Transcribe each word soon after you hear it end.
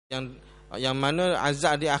yang mana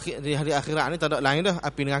azab di hari akhirat ni tak ada lain dah,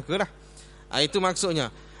 api neraka dah. Itu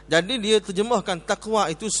maksudnya. Jadi dia terjemahkan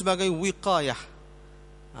takwa itu sebagai wiqayah.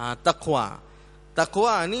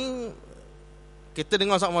 Takwa ni kita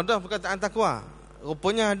dengar sama dah perkataan takwa.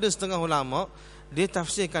 Rupanya ada setengah ulama dia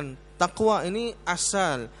tafsirkan takwa ini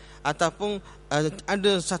asal ataupun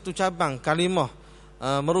ada satu cabang kalimah,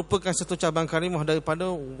 merupakan satu cabang kalimah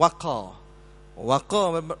daripada waqa. Waqa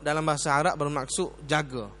dalam bahasa Arab bermaksud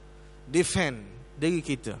jaga, defend diri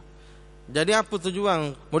kita. Jadi apa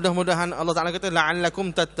tujuan? Mudah-mudahan Allah Ta'ala kata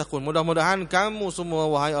la'allakum tattaqun, mudah-mudahan kamu semua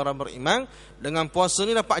wahai orang beriman dengan puasa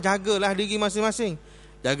ni dapat jagalah diri masing-masing.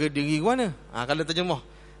 Jaga diri ke mana? Kalau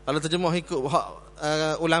terjemah ikut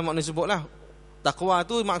ulama ni sebutlah, takwa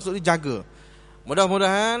tu maksud dia jaga.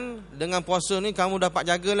 Mudah-mudahan dengan puasa ni kamu dapat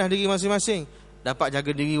jagalah diri masing-masing. Dapat jaga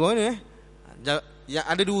diri ke mana? Yang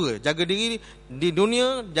ada dua, jaga diri di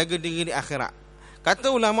dunia, jaga diri di akhirat.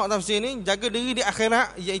 Kata ulama tafsir ni, jaga diri di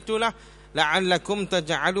akhirat iaitulah la'allakum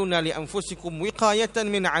taj'aluna li anfusikum wiqayatan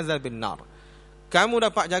min 'azabin nar. Kamu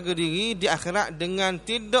dapat jaga diri di akhirat dengan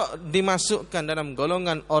tidak dimasukkan dalam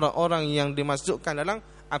golongan orang-orang yang dimasukkan dalam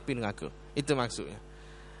api neraka. Itu maksudnya.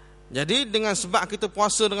 Jadi dengan sebab kita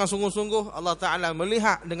puasa dengan sungguh-sungguh, Allah Ta'ala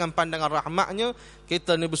melihat dengan pandangan rahmatnya,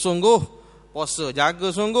 kita ni bersungguh puasa, jaga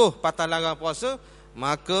sungguh, patah larang puasa,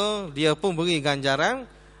 maka dia pun beri ganjaran.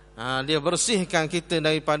 Dia bersihkan kita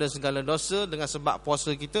daripada segala dosa dengan sebab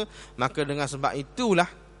puasa kita. Maka dengan sebab itulah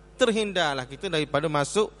terhindarlah kita daripada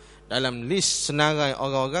masuk dalam list senarai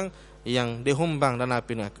orang-orang yang dihumbang dalam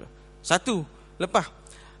api neraka. Satu.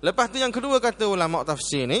 Lepas tu yang kedua kata ulama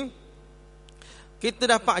tafsir ni, kita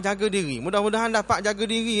dapat jaga diri. Mudah-mudahan dapat jaga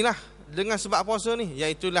dirilah dengan sebab puasa ni.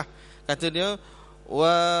 Iaitulah kata dia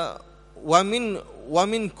wa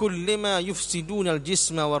min kulli ma yufsidunal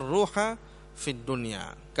jisma war ruha fid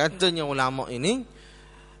dunya. Katanya ulama ini,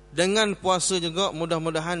 dengan puasa juga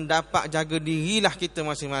mudah-mudahan dapat jaga dirilah kita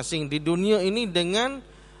masing-masing di dunia ini dengan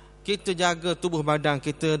kita jaga tubuh badan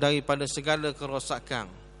kita daripada segala kerosakan.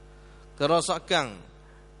 Kerosakan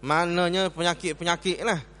maknanya penyakit-penyakit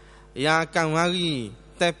lah yang akan mari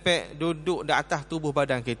tepek duduk di atas tubuh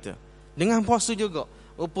badan kita. Dengan puasa juga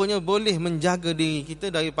rupanya boleh menjaga diri kita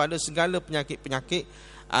daripada segala penyakit-penyakit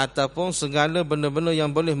ataupun segala benda-benda yang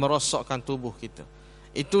boleh merosakkan tubuh kita.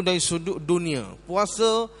 Itu dari sudut dunia.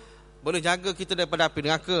 Puasa boleh jaga kita daripada api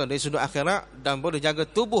neraka dari sudut akhirat, dan boleh jaga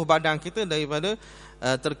tubuh badan kita daripada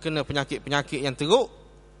terkena penyakit-penyakit yang teruk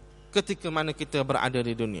ketika mana kita berada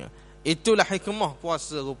di dunia. Itulah hikmah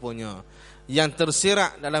puasa rupanya yang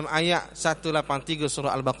tersirat dalam ayat 183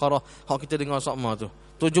 surah Al-Baqarah hak kita dengar sama tu.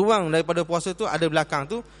 Tujuan daripada puasa tu ada belakang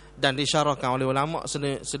tu dan disyarahkan oleh ulama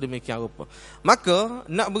sedemikian rupa. Maka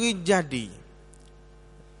nak beri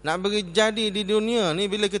jadi di dunia ni,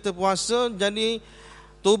 bila kita puasa, jadi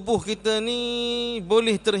tubuh kita ni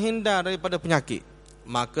boleh terhindar daripada penyakit.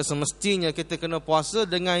 Maka semestinya kita kena puasa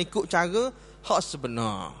dengan ikut cara hak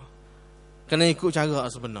sebenar. Kena ikut cara hak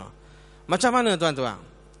sebenar. Macam mana tuan-tuan?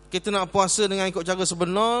 Kita nak puasa dengan ikut cara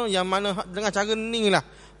sebenar, yang mana dengan cara ni lah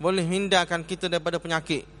boleh hindarkan kita daripada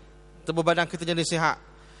penyakit. Tubuh badan kita jadi sihat.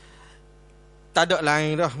 Tak ada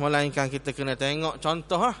lain dah melainkan kita kena tengok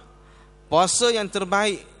contoh lah. Puasa yang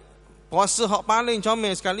terbaik, puasa hak paling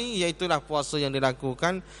comel sekali, iaitulah puasa yang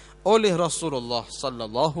dilakukan oleh Rasulullah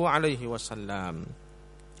sallallahu alaihi wasallam.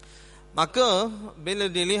 Maka bila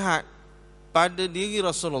dilihat pada diri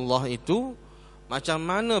Rasulullah itu, macam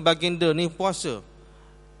mana baginda ni puasa,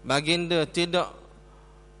 baginda tidak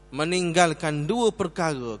meninggalkan dua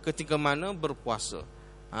perkara ketika mana berpuasa.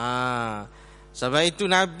 Sebab itu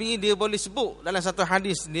Nabi dia boleh sebut dalam satu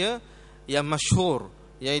hadis dia yang masyhur,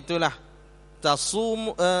 iaitulah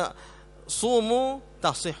sumu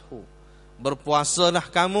tasihhu, berpuasalah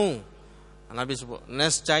kamu. Nabi sebut,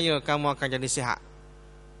 nescaya kamu akan jadi sihat.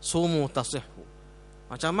 Sumu tasihhu.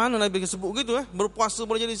 Macam mana Nabi sebut gitu berpuasa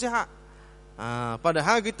boleh jadi sihat?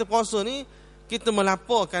 Padahal kita puasa ni kita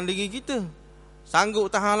melaporkan diri kita, sanggup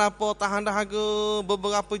tahan lapar, tahan dahaga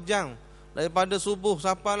beberapa jam daripada subuh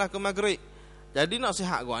sampailah ke maghrib. Jadi nak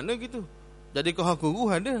sihat ke mana gitu? Jadi kau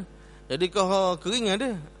kurus ada, jadi kau kering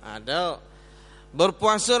ada.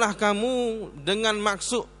 Berpuasalah kamu dengan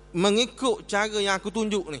maksud mengikut cara yang aku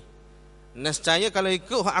tunjuk ni. Nescaya kalau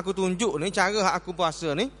ikut hak aku tunjuk ni, cara hak aku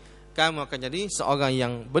puasa ni, kamu akan jadi seorang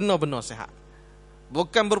yang benar-benar sihat.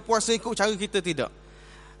 Bukan berpuasa ikut cara kita, tidak.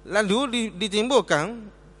 Lalu ditimbulkan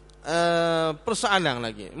persoalan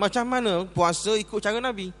lagi. Macam mana puasa ikut cara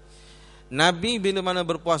Nabi? Nabi bila mana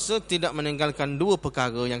berpuasa tidak meninggalkan dua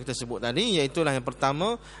perkara yang kita sebut tadi, iaitulah yang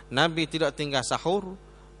pertama, Nabi tidak tinggal sahur,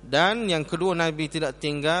 dan yang kedua, Nabi tidak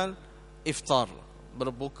tinggal iftar,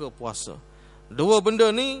 berbuka puasa. Dua benda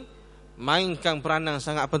ni mainkan peranan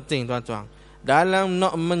sangat penting tuan-tuan dalam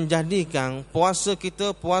nak menjadikan puasa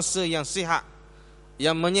kita puasa yang sihat,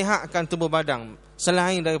 yang menyihatkan tubuh badan,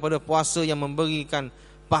 selain daripada puasa yang memberikan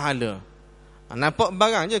pahala. Nampak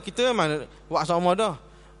barang je kita memang buat sama dah.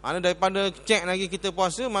 Mana daripada cek lagi kita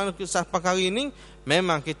puasa, mana sampai hari ni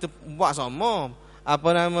memang kita buat sama.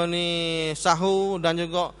 Apa nama ni, sahur dan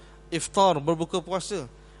juga iftar, berbuka puasa.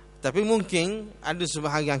 Tapi mungkin ada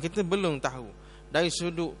sebahagian kita belum tahu dari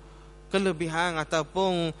sudut kelebihan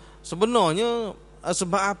ataupun sebenarnya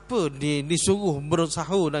sebab apa disuruh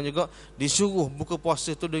bersahur dan juga disuruh buka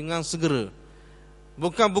puasa tu dengan segera.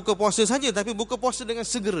 Bukan buka puasa saja, tapi buka puasa dengan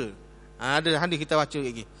segera. Ada hadis kita baca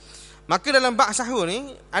lagi. Maka dalam bab sahur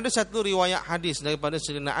ni ada satu riwayat hadis daripada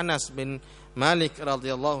Sayyidina Anas bin Malik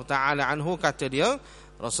radhiyallahu taala anhu, kata dia,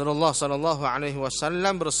 Rasulullah sallallahu alaihi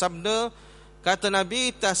wasallam bersabda, kata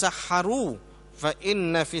Nabi, tasahharu fa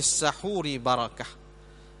inna fis sahuri barakah.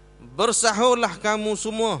 Bersahurlah kamu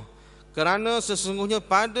semua, kerana sesungguhnya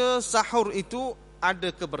pada sahur itu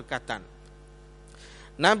ada keberkatan.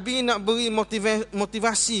 Nabi nak beri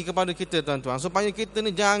motivasi kepada kita tuan-tuan, supaya kita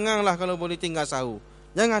ni janganlah kalau boleh tinggal sahur.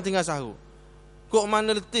 Jangan tinggal sahur. Kok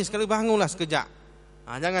mana letih sekali, bangunlah sekejap.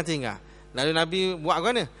 Jangan tinggal. Lalu Nabi buat apa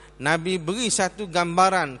ni? Nabi beri satu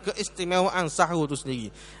gambaran keistimewaan sahur itu sendiri.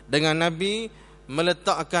 Dengan Nabi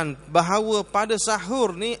meletakkan bahawa pada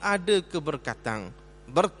sahur ni ada keberkatan.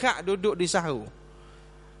 Berkat duduk di sahur.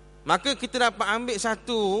 Maka kita dapat ambil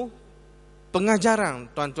satu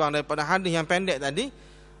pengajaran tuan-tuan daripada hadis yang pendek tadi.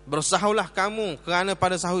 Bersahurlah kamu kerana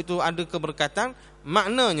pada sahur itu ada keberkatan.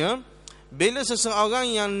 Maknanya bila seseorang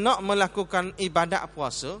yang nak melakukan ibadat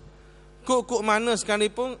puasa, kok mana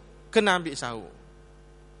sekalipun kena ambil sahur.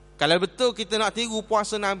 Kalau betul kita nak tiru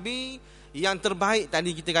puasa Nabi yang terbaik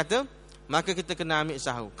tadi kita kata, maka kita kena ambil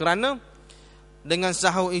sahur. Kerana dengan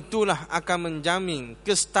sahur itulah akan menjamin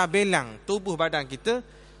kestabilan tubuh badan kita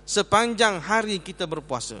sepanjang hari kita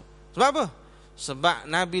berpuasa. Sebab apa? Sebab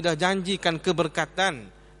Nabi dah janjikan keberkatan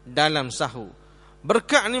dalam sahur.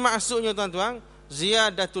 Berkat ni maksudnya tuan-tuan,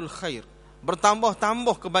 ziyadatul khair,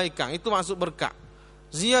 bertambah-tambah kebaikan. Itu maksud berkat.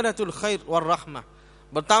 Ziyadatul khair war rahmah,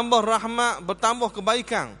 bertambah rahmat, bertambah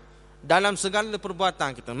kebaikan dalam segala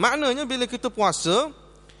perbuatan kita. Maknanya bila kita puasa,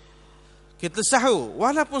 kita sahur,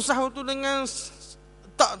 walaupun sahur tu dengan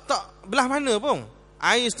tak belah mana pun,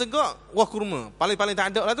 air setegak, wah kurma, paling-paling tak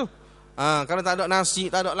ada lah tu. Kalau tak ada nasi,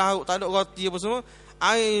 tak ada lauk, tak ada roti apa semua,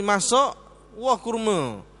 air masak, wah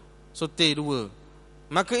kurma, sote 2.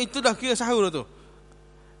 Maka itu dah kira sahur tu.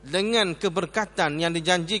 Dengan keberkatan yang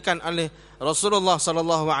dijanjikan oleh Rasulullah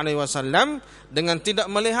sallallahu alaihi wasallam, dengan tidak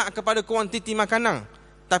melihat kepada kuantiti makanan,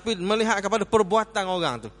 tapi melihat kepada perbuatan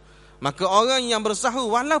orang tu. Maka orang yang bersahur,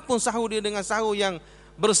 walaupun sahur dia dengan sahur yang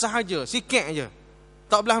bersahaja, sikit je,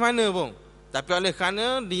 tak belah mana pun, tapi oleh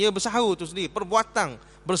kerana dia bersahur tu sendiri, perbuatan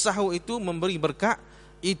bersahur itu memberi berkat,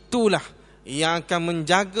 itulah yang akan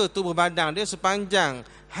menjaga tubuh badan dia sepanjang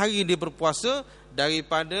hari dia berpuasa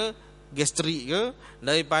daripada gastrik ke,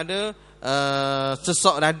 daripada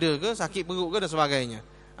sesak dada ke, sakit perut ke dan sebagainya.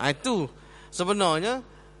 Itu sebenarnya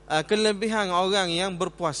kelebihan orang yang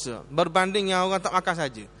berpuasa berbanding yang orang tak makan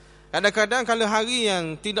saja. Kadang-kadang kalau hari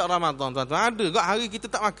yang tidak Ramadan tuan-tuan, ada ke hari kita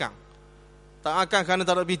tak makan. Tak makan kerana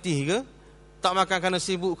tak ada pitih ke, tak makan kerana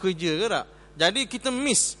sibuk kerja ke tak. Jadi kita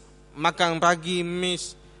miss makan pagi,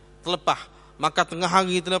 miss terlepas, makan tengah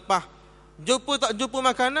hari terlepas. Jumpa tak jumpa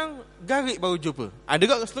makanan, garik baru jumpa. Ada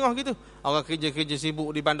tak setengah gitu? Orang kerja-kerja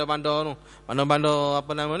sibuk di bandar-bandar tu. Bandar-bandar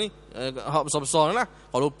apa nama ni? Hak besar-besar lah.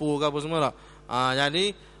 Kuala Lumpur ke apa semua tak.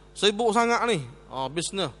 Jadi sibuk sangat ni.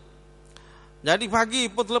 Bisnes. Jadi pagi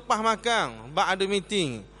pun terlepas makan, sebab ada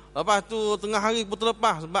meeting. Lepas tu tengah hari pun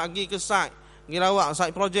terlepas sebab pergi ke site, pergi rawat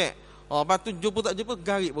site projek. Lepas tu jumpa tak jumpa,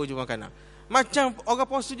 garik baru jumpa makanan. Macam orang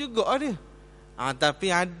puasa juga dia.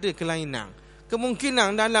 Tapi ada kelainan.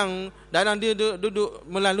 Kemungkinan dalam dia duduk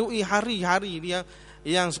melalui hari-hari dia,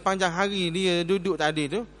 yang sepanjang hari dia duduk tadi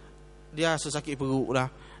tu, dia rasa sakit perut lah,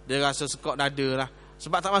 dia rasa sekak dada lah,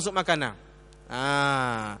 sebab tak masuk makanan.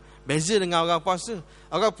 Beza dengan orang puasa.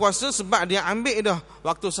 Orang puasa sebab dia ambil dah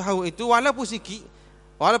waktu sahur itu, walaupun sikit,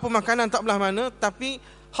 walaupun makanan tak belah mana, tapi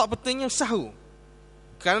hak pentingnya sahur.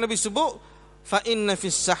 Kerana Nabi sebut fa inna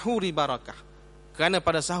fis sahuri barakah, kerana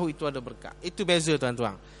pada sahur itu ada berkat. Itu beza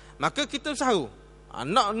tuan-tuan. Maka kita sahur.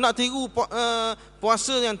 Nak tiru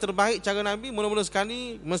puasa yang terbaik cara Nabi, mula-mula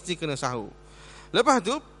sekali mesti kena sahur. Lepas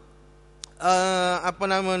tu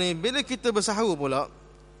bila kita bersahur pula,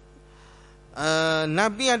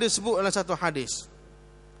 Nabi ada sebut dalam satu hadis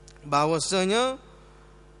bahawasanya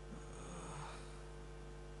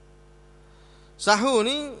sahur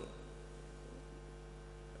ni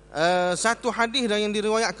satu hadis yang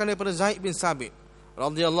diriwayatkan daripada Zaid bin Sabit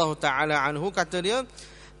radhiyallahu taala anhu, kata dia,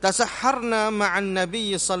 tasahharna ma'an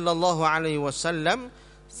nabiy sallallahu alaihi wasallam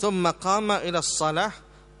thumma qama ila as-salah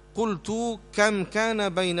qultu kam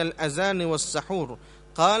kana bainal azan was sahur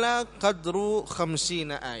qala qadru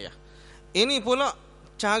 50 ayah. Ini pula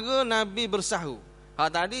cara Nabi bersahur.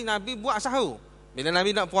 Tadi Nabi buat sahur. Bila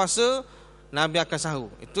Nabi nak puasa, Nabi akan sahur.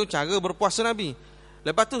 Itu cara berpuasa Nabi.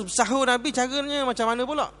 Lepas tu sahur Nabi caranya macam mana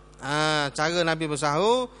pula? Cara Nabi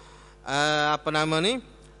bersahur,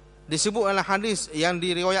 disebut dalam hadis yang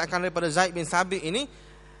diriwayatkan daripada Zaid bin Sabit ini.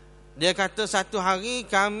 Dia kata satu hari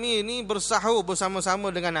kami ni bersahur bersama-sama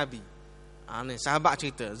dengan Nabi. Ni sahabat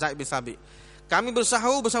cerita, Zaid bin Sabit. Kami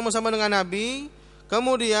bersahur bersama-sama dengan Nabi.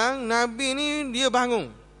 Kemudian Nabi ni dia bangun.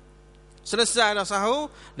 Selesai dah sahur,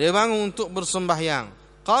 dia bangun untuk bersembahyang.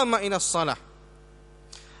 Qama ila salah.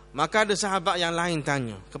 Maka ada sahabat yang lain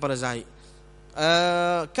tanya kepada Zaid,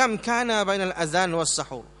 kam kana bainal azan was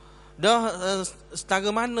sahur. Dah setara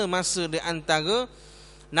mana masa di antara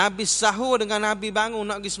Nabi sahur dengan Nabi bangun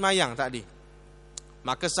nak pergi semayang tadi?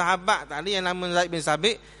 Maka sahabat tadi yang nama Zaid bin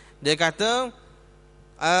Sabit, dia kata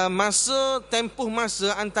tempoh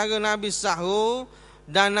masa antara Nabi sahur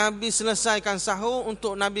dan Nabi selesaikan sahur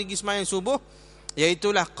untuk Nabi pergi semayang subuh,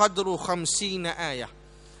 iaitulah qadru 50 ayah.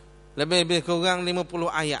 Lebih-lebih kurang 50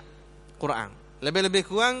 ayat Quran. Lebih-lebih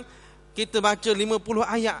kurang kita baca 50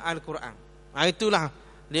 ayat Al-Quran. Itulah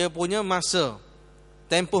dia punya masa,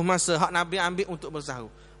 tempoh masa hak Nabi ambil untuk bersahur.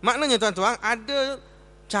 Maknanya tuan-tuan, ada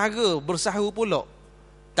cara bersahur pula.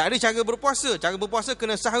 Tak ada cara berpuasa. Cara berpuasa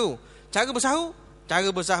kena sahur. Cara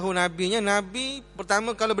bersahur Nabinya, Nabi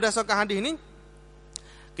pertama kalau berdasarkan hadis ni,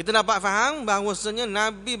 kita dapat faham bahawasanya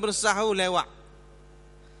Nabi bersahur lewat.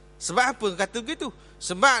 Sebab apa kata begitu?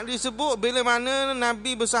 Sebab disebut bila mana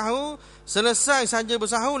Nabi bersahur, selesai saja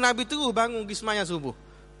bersahur, Nabi terus bangun pergi sembahyang subuh.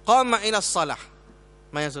 Qama ila salah,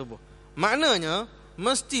 sembahyang subuh. Maknanya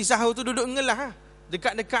mesti sahur tu duduk ngelah,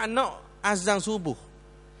 dekat-dekat nak azan subuh.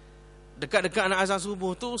 Dekat-dekat nak azan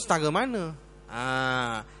subuh tu setara mana?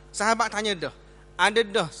 Sahabat tanya dah. Ada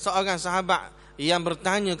dah seorang sahabat yang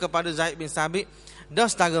bertanya kepada Zaid bin Sabit, dah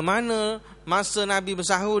setara mana masa Nabi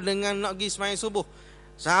bersahur dengan nak pergi sembahyang subuh?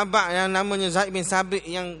 Sahabat yang namanya Zaid bin Sabit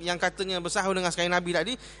yang katanya bersahur dengan sekali Nabi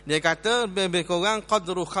tadi, dia kata lebih kurang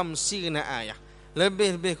qadru 50 ayah.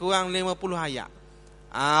 Lebih kurang 50 ayat.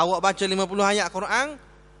 Awak baca 50 ayat Quran,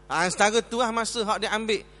 setara tu lah masa hak dia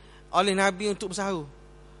ambil oleh Nabi untuk bersahur.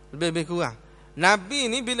 Lebih kurang. Nabi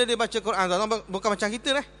ni bila dia baca Quran, bukan macam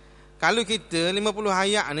kita lah. Kalau kita 50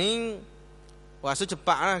 ayat ni rasa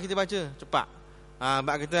cepat lah kita baca, cepat.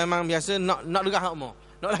 Sebab kita memang biasa nak derah sama,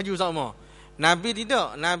 nak laju sama. Nabi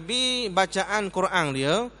tidak. Nabi bacaan Quran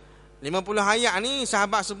dia 50 ayat ni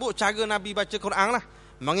sahabat sebut cara Nabi baca Quran lah.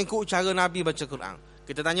 Mengikut cara Nabi baca Quran.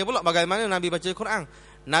 Kita tanya pula bagaimana Nabi baca Quran.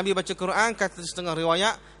 Nabi baca Quran, kata setengah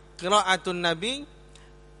riwayat, qiraatun Nabi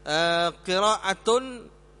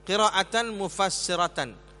qiraatan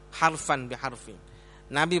mufassiratan harfan biharfin.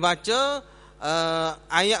 Nabi baca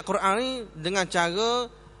ayat Quran ni dengan cara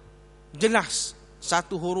jelas,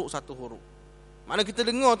 satu huruf. Maknanya kita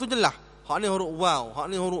dengar tu jelas. Hak ni huruf waw, hak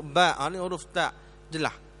ni huruf ba, hak ni huruf ta,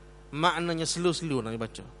 jelas. Maknanya slow Nabi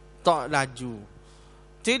baca. Tak laju.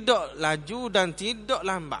 Tidak laju dan tidak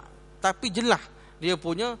lambat, tapi jelas dia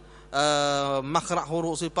punya makhraj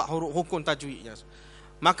huruf, sifat huruf, hukum tajwidnya.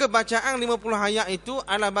 Maka bacaan 50 ayat itu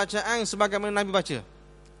adalah bacaan sebagaimana Nabi baca.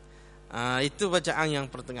 Itu bacaan yang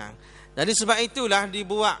pertengahan. Jadi sebab itulah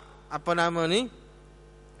dibuat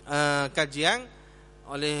kajian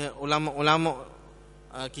oleh ulama-ulama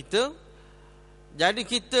kita. Jadi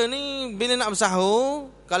kita ni bila nak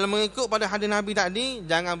bersahur, kalau mengikut pada hadis Nabi tadi,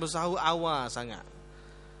 jangan bersahur awal sangat.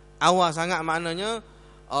 Awal sangat maknanya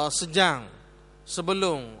sejam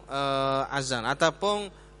sebelum azan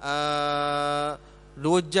ataupun 2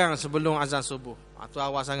 jam sebelum azan subuh. Itu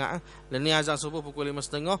awal sangat. Dan ni azan subuh pukul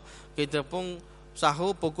 5.30, kita pun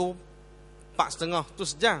sahur pukul 4.30, tu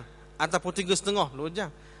sejam. Ataupun 3.30, 2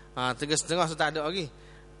 jam. 3.30 tu tak ada lagi.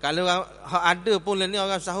 Kalau ada pun ni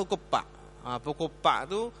orang sahur pukul 4. Pukul 4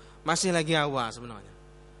 tu masih lagi awal sebenarnya.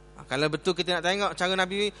 Kalau betul kita nak tengok cara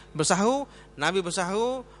Nabi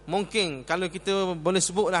bersahur, mungkin kalau kita boleh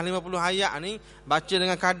sebutlah 50 ayat ni, baca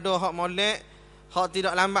dengan kadar hak molek, hak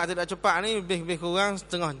tidak lambat, tidak cepat ni, lebih kurang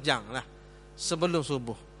setengah jam lah sebelum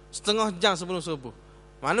subuh. Setengah jam sebelum subuh.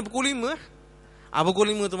 Mana pukul 5 lah.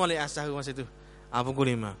 Pukul 5 tu molek sahur masa tu.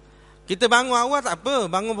 Pukul 5. Kita bangun awal tak apa,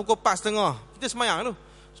 bangun pukul 4.30. Kita semayang tu.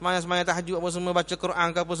 Semayang tahajud apa semua, baca Quran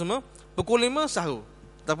ke apa semua. Pukul 5 sahur.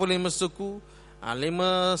 Ataupun 5 suku,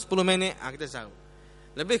 5-10 minit kita sahur.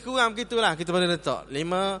 Lebih kurang begitulah kita boleh letak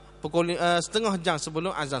 5 setengah jam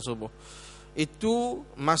sebelum azan subuh. Itu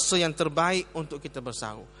masa yang terbaik untuk kita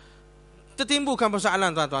bersahur. Tertimbulkan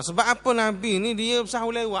persoalan tuan-tuan, sebab apa Nabi ni dia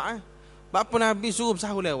bersahur lewat Sebab apa Nabi suruh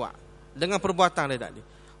bersahur lewat dengan perbuatan dia tadi.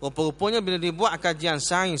 Rupa-rupanya bila dibuat kajian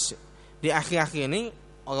sains di akhir-akhir ni,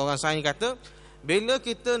 orang-orang sains kata bila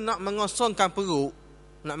kita nak mengosongkan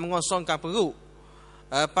perut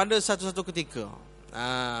pada satu-satu ketika,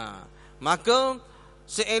 maka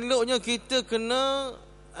seeloknya kita kena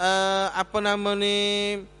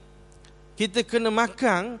kita kena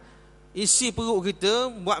makan isi perut kita,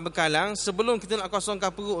 buat bekalan sebelum kita nak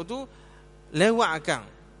kosongkan perut tu, lewatkan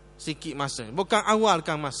sikit masa, bukan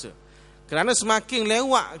awalkan masa. Kerana semakin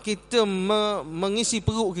lewat kita mengisi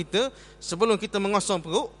perut kita sebelum kita mengosong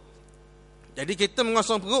perut. Jadi kita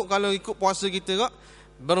mengosong perut, kalau ikut puasa kita kak,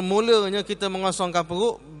 bermulanya kita mengosongkan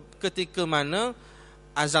perut ketika mana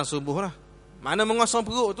azan subuh lah. Mana mengosong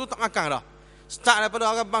perut tu tak makan dah. Start daripada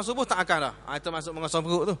orang bang subuh tak makan dah. Itu masuk mengosong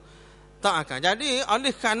perut tu. Tak makan. Jadi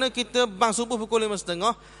oleh kerana kita bang subuh pukul 5.30,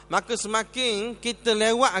 maka semakin kita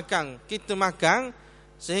lewatkan kita makan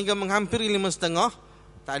sehingga menghampiri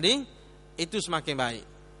 5.30 tadi, itu semakin baik.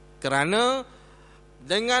 Kerana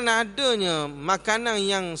dengan adanya makanan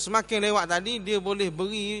yang semakin lewat tadi, dia boleh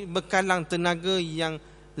beri bekalan tenaga yang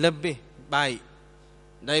lebih baik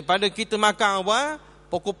daripada kita makan awal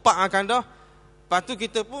pukul 4 makan dah. Lepas tu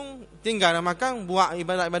kita pun tinggal dah makan, buat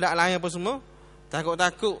ibadat-ibadat lain apa semua.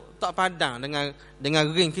 Takut-takut tak padang dengan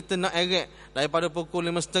ring kita nak erek daripada pukul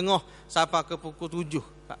 5.30 sampai ke pukul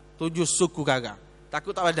 7 suku garang.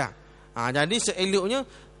 Takut tak padang. Jadi seeloknya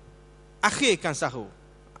akhirkan sahur.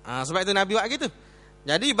 Sebab itu Nabi buat gitu.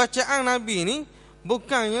 Jadi bacaan Nabi ni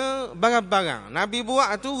bukannya barang-barang. Nabi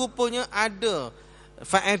buat tu rupanya ada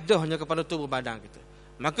faedahnya kepada tubuh badan kita.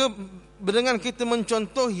 Maka dengan kita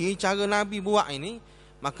mencontohi cara Nabi buat ini,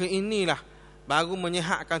 maka inilah baru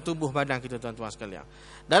menyihatkan tubuh badan kita, tuan-tuan sekalian.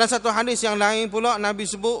 Dalam satu hadis yang lain pula Nabi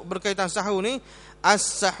sebut berkaitan sahur ni,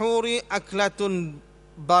 as-sahuri aklatun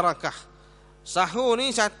barakah. Sahur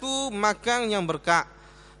ni satu makan yang berkah.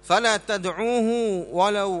 Fala tad'uhu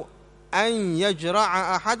walau an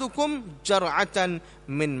yajra'a ahadukum jar'atan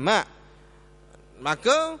min ma'.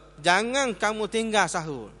 Maka jangan kamu tinggal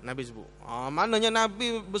sahur, Nabi sebut. Maknanya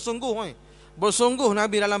Nabi bersungguh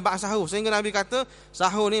Nabi dalam bab sahur, sehingga Nabi kata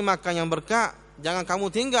sahur ni makan yang berkah, jangan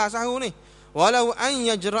kamu tinggal sahur ni. Walau an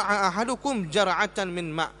yajra'a ahadukum jar'atan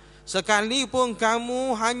min ma'. Sekalipun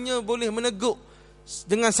kamu hanya boleh meneguk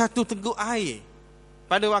dengan satu teguk air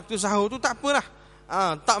pada waktu sahur tu, tak apalah.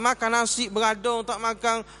 Tak makan nasi beradung, tak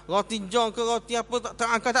makan roti jong ke roti apa, tak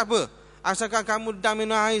makan tak apa. Asalkan kamu dah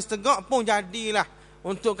minum air setegak pun jadilah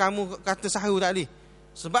untuk kamu kata sahur tadi.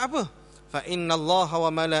 Sebab apa? Fa innallaha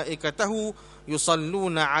wa malaikatahu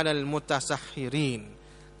yusalluna 'alal mutasahhirin.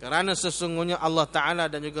 Kerana sesungguhnya Allah Taala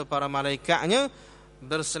dan juga para malaikatnya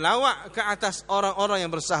berselawat ke atas orang-orang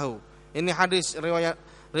yang bersahur. Ini hadis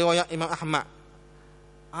riwayat Imam Ahmad.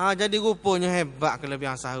 Jadi rupanya hebat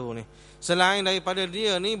kelebihan sahur ni. Selain daripada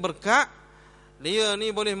dia ni berkat, dia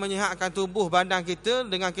ni boleh menyihatkan tubuh badan kita.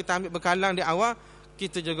 Dengan kita ambil bekalan di awal,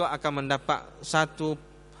 kita juga akan mendapat satu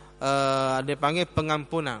dia panggil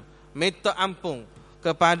pengampunan, minta ampun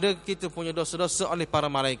kepada kita punya dosa-dosa oleh para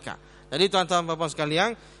malaikat. Jadi tuan-tuan dan puan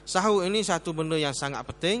sekalian, sahur ini satu benda yang sangat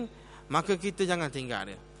penting, maka kita jangan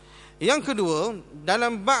tinggal dia. Yang kedua,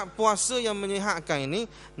 dalam bab puasa yang menyihatkan ini,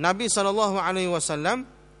 Nabi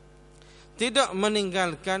SAW tidak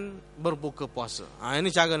meninggalkan berbuka puasa. Ini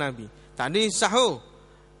cara Nabi. Tadi sahur,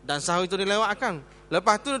 dan sahur itu dilewatkan.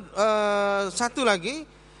 Lepas tu satu lagi,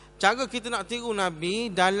 cara kita nak tiru Nabi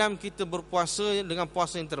dalam kita berpuasa dengan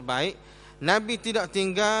puasa yang terbaik, Nabi tidak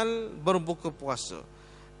tinggal berbuka puasa.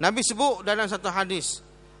 Nabi sebut dalam satu hadis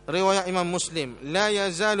riwayat Imam Muslim, la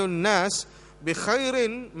yazalun nas bi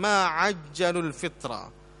khairin ma ajjalul fitra.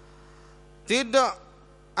 Tidak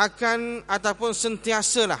akan ataupun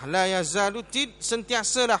sentiasalah, la yazalu,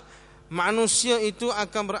 sentiasalah manusia itu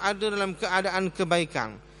akan berada dalam keadaan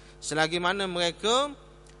kebaikan selagi mana mereka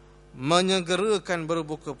menyegerakan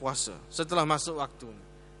berbuka puasa setelah masuk waktu.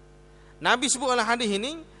 Nabi sebut dalam hadis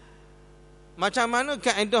ini macam mana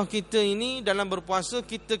kaedah kita ini dalam berpuasa,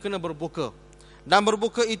 kita kena berbuka. Dan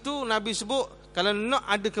berbuka itu Nabi sebut kalau nak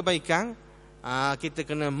ada kebaikan, kita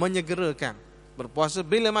kena menyegerakan berpuasa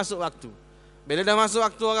bila masuk waktu. Bila dah masuk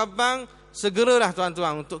waktu orang bang, segeralah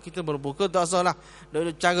tuan-tuan untuk kita berbuka. Tak usahlah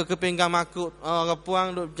duk cara ke pinggang makuk, orang puang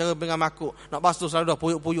duk cara pinggang makuk, nak basuh selalu dah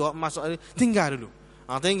puyuk-puyuk masuk, tinggal dulu.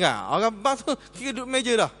 Tinggal. Orang bang tu kita duduk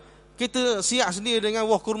meja dah. Kita siap sendiri dengan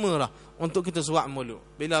wah kurma lah untuk kita suap mulut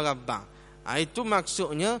bila orang bang. Itu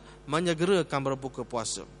maksudnya menyegerakan berbuka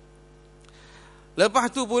puasa.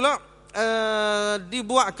 Lepas tu pula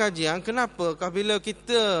dibuat kajian kenapa bila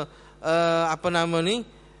kita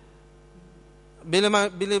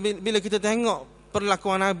bila kita tengok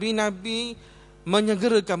perlakuan Nabi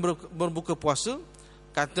menyegerakan berbuka puasa.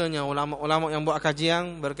 Katanya ulama-ulama yang buat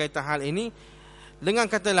kajian berkaitan hal ini,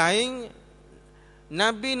 dengan kata lain,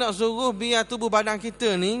 Nabi nak suruh biar tubuh badan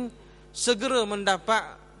kita ni segera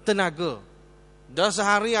mendapat tenaga. Dah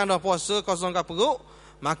sehari anda puasa kosongkan perut,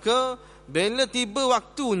 maka bila tiba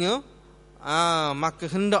waktunya, maka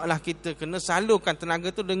hendaklah kita kena salurkan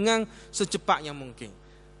tenaga tu dengan secepat yang mungkin,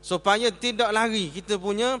 supaya tidak lari kita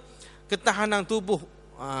punya ketahanan tubuh.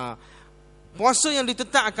 Puasa yang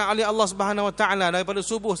ditetapkan oleh Allah Subhanahu Wa Taala daripada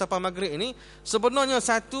subuh sampai maghrib ini sebenarnya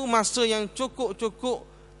satu masa yang cukup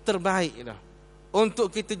terbaik dah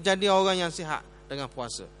untuk kita jadi orang yang sihat dengan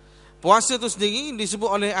puasa. Puasa itu sendiri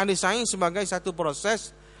disebut oleh ahli sains sebagai satu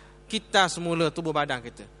proses kita semula tubuh badan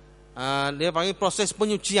kita. Dia panggil proses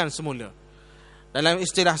penyucian semula. Dalam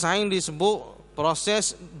istilah sains disebut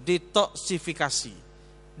proses detoksifikasi.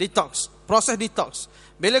 Proses detox.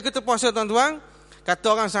 Bila kita puasa tuan-tuan, kata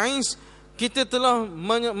orang sains, kita telah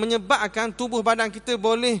menyebabkan tubuh badan kita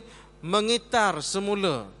boleh mengitar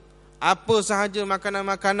semula apa sahaja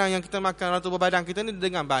makanan-makanan yang kita makan dalam tubuh badan kita ni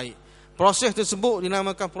dengan baik. Proses tersebut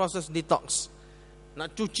dinamakan proses detox.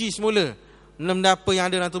 Nak cuci semula benda apa yang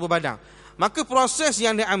ada dalam tubuh badan. Maka proses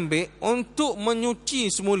yang diambil untuk mencuci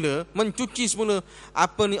semula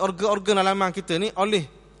apa ni organ-organ dalaman kita ni oleh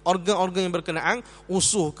organ-organ yang berkenaan,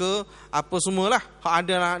 usus ke apa semualah hak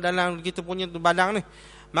ada dalam kita punya badan ni.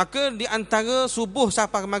 Maka di antara subuh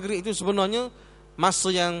sampai maghrib itu sebenarnya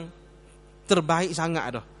masa yang terbaik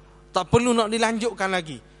sangat dah. Tak perlu nak dilanjutkan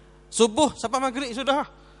lagi. Subuh sampai maghrib sudah.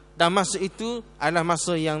 Dan masa itu adalah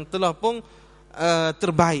masa yang telah pun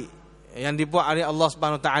terbaik yang dibuat oleh Allah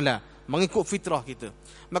Subhanahu Wa Taala mengikut fitrah kita.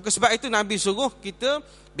 Maka sebab itu Nabi suruh kita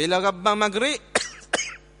bila rabang maghrib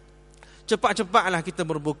cepat-cepatlah kita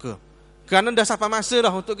berbuka. Kerana dah sampai masa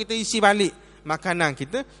dah untuk kita isi balik makanan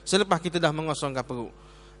kita selepas kita dah mengosongkan perut.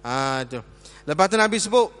 Itu. Lepas tu Nabi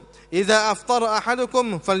sebut, "Idza aftara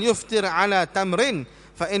ahadukum falyuftir ala tamrin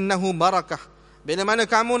fa innahu barakah." Bila mana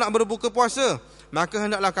kamu nak berbuka puasa, maka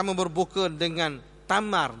hendaklah kamu berbuka dengan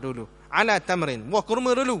tamar dulu. Ala tamrin, buah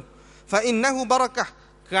kurma dulu. Fa innahu barakah,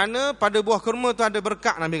 kerana pada buah kurma tu ada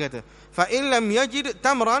berkat, Nabi kata. Fa in lam yajid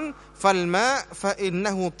tamran fal ma fa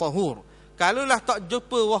innahu tahur. Kalaulah tak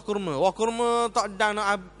jumpa buah kurma tak dah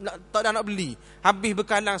nak beli, habis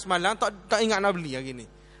bekalan semalam, tak ingat nak beli hari ni,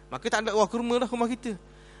 maka tak ada buah kurma dah rumah kita.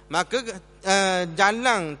 Maka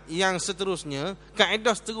jalan yang seterusnya,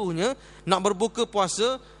 kaedah seterusnya nak berbuka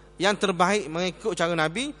puasa yang terbaik mengikut cara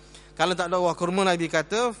Nabi. Kalau tak ada buah kurma, Nabi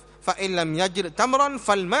kata fa in lam yajid tamran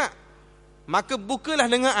fal ma, maka bukalah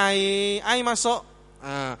dengan air masak.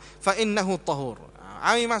 Fa innahu tahur.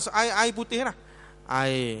 Air masak, air putih lah.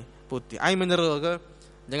 Air putih, air mineral ke,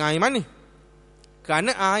 jangan air mani.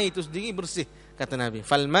 Kerana air itu sendiri bersih, kata Nabi.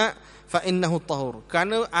 Fal ma fa innahu tahur.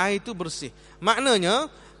 Kerana air itu bersih. Maknanya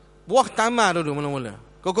buah tamar dulu mula-mula.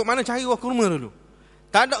 Kok mana cari buah kurma dulu.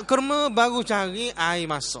 Tak ada kurma baru cari air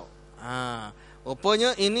masak.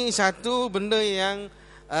 Rupanya ini satu benda yang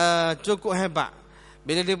cukup hebat.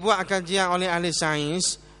 Bila dibuat kajian oleh ahli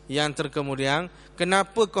sains yang terkemudian,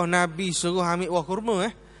 kenapa kau Nabi suruh ambil buah kurma?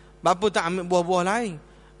 Bapa tak ambil buah-buah lain?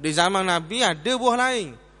 Di zaman Nabi ada buah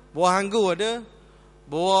lain. Buah anggur ada,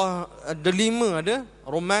 buah delima ada,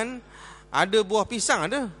 roman, ada buah pisang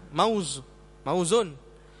ada, mauzun.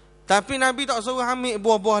 Tapi Nabi tak suruh ambil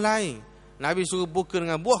buah-buah lain. Nabi suruh buka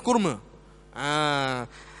dengan buah kurma.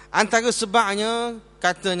 Antara sebabnya,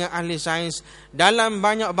 katanya ahli sains, dalam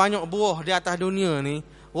banyak-banyak buah di atas dunia ni,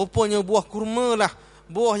 rupanya buah kurma lah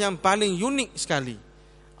buah yang paling unik sekali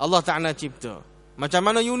Allah Ta'ala cipta. Macam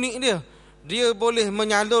mana unik dia? Dia boleh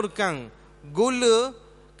menyalurkan gula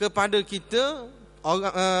kepada kita,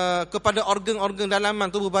 kepada organ-organ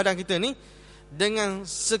dalaman tubuh badan kita ni dengan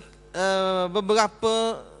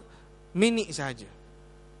beberapa minit sahaja.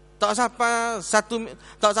 Tak sampai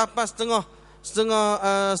setengah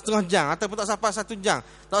jam, ataupun tak sampai 1 jam,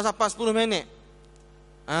 tak sampai 10 minit.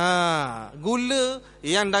 Gula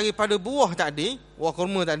yang daripada buah tadi, buah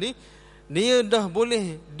kurma tadi, dia dah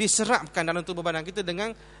boleh diserapkan dalam tubuh badan kita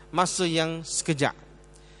dengan masa yang sekejap.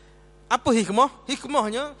 Apa hikmah?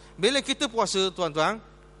 Hikmahnya, bila kita puasa, tuan-tuan,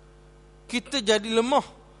 kita jadi lemah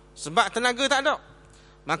sebab tenaga tak ada.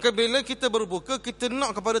 Maka bila kita berbuka, kita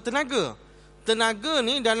nak kepada tenaga. Tenaga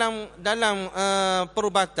ni dalam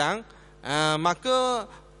perubatan, maka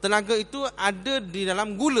tenaga itu ada di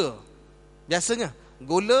dalam gula. Biasanya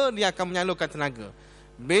gula dia akan menyalurkan tenaga.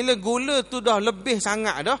 Bila gula tu dah lebih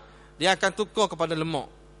sangat dah, dia akan tukar kepada lemak.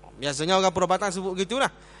 Biasanya orang perubatan sebut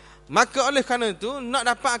gitulah. Maka oleh kerana itu, nak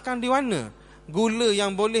dapatkan di mana gula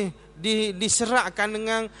yang boleh diseratkan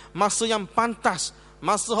dengan masa yang pantas,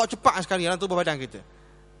 masa yang cepat sekali dalam tubuh badan kita.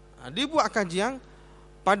 Dibuat kajian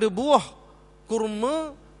pada buah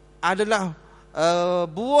kurma adalah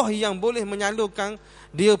buah yang boleh menyalurkan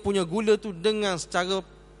dia punya gula tu dengan secara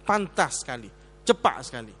pantas sekali, cepat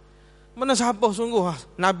sekali. Mana sabar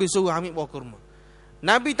sungguh Nabi suruh ambil buah kurma.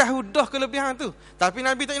 Nabi tahu dah kelebihan tu, tapi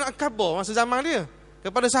Nabi tak nak khabar masa zaman dia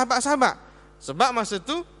kepada sahabat-sahabat. Sebab masa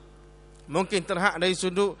tu mungkin terhad dari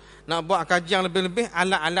sudut nak buat kajian lebih-lebih,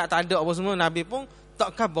 alat-alat tak ada apa semua, Nabi pun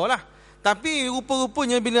tak khabar lah. Tapi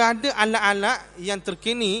rupa-rupanya bila ada alat-alat yang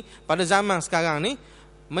terkini pada zaman sekarang ni,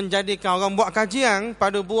 menjadikan orang buat kajian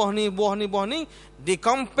pada buah ni,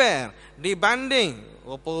 di-compare, dibanding.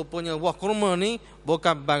 Rupa-rupanya buah kurma ni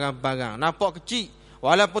bukan barang-barang, nampak kecil,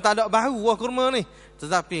 walaupun tak ada baru buah kurma ni,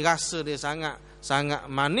 tetapi rasa dia sangat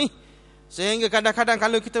manis. Sehingga kadang-kadang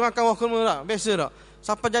kalau kita makan buah kurma tak, biasa tak,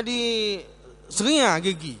 sampai jadi seringar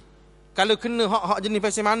gigi. Kalau kena hak jenis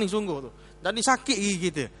pasir manis sungguh tu, jadi sakit gigi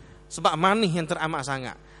kita, sebab manis yang teramat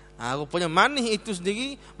sangat. Rupanya manis itu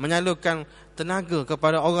sendiri menyalurkan tenaga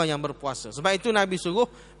kepada orang yang berpuasa. Sebab itu Nabi suruh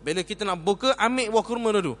bila kita nak buka, ambil buah kurma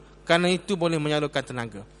dulu, kerana itu boleh menyalurkan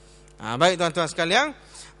tenaga. Baik tuan-tuan sekalian,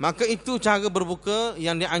 maka itu cara berbuka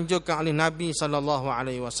yang dianjurkan oleh Nabi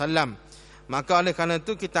SAW. Maka oleh kerana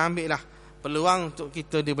itu kita ambillah peluang untuk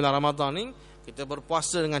kita di bulan Ramadan ni, kita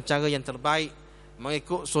berpuasa dengan cara yang terbaik,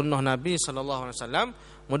 mengikut sunnah Nabi SAW.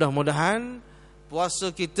 Mudah-mudahan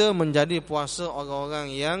puasa kita menjadi puasa orang-orang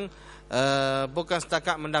yang bukan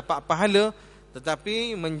setakat mendapat pahala,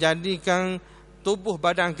 tetapi menjadikan tubuh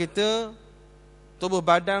badan kita, tubuh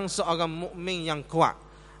badan seorang mukmin yang kuat.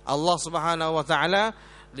 Allah Subhanahu Wa Taala,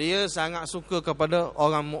 dia sangat suka kepada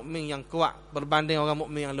orang mukmin yang kuat berbanding orang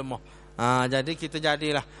mukmin yang lemah. Jadi kita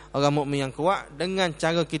jadilah orang mukmin yang kuat dengan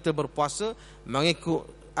cara kita berpuasa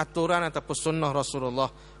mengikut aturan ataupun sunnah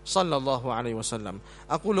Rasulullah sallallahu alaihi wasallam.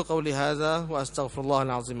 Aqulu qawli hadza wa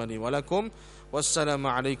astaghfirullahal azim li wa lakum. Wassalamu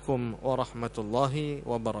alaikum warahmatullahi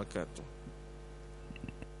wabarakatuh.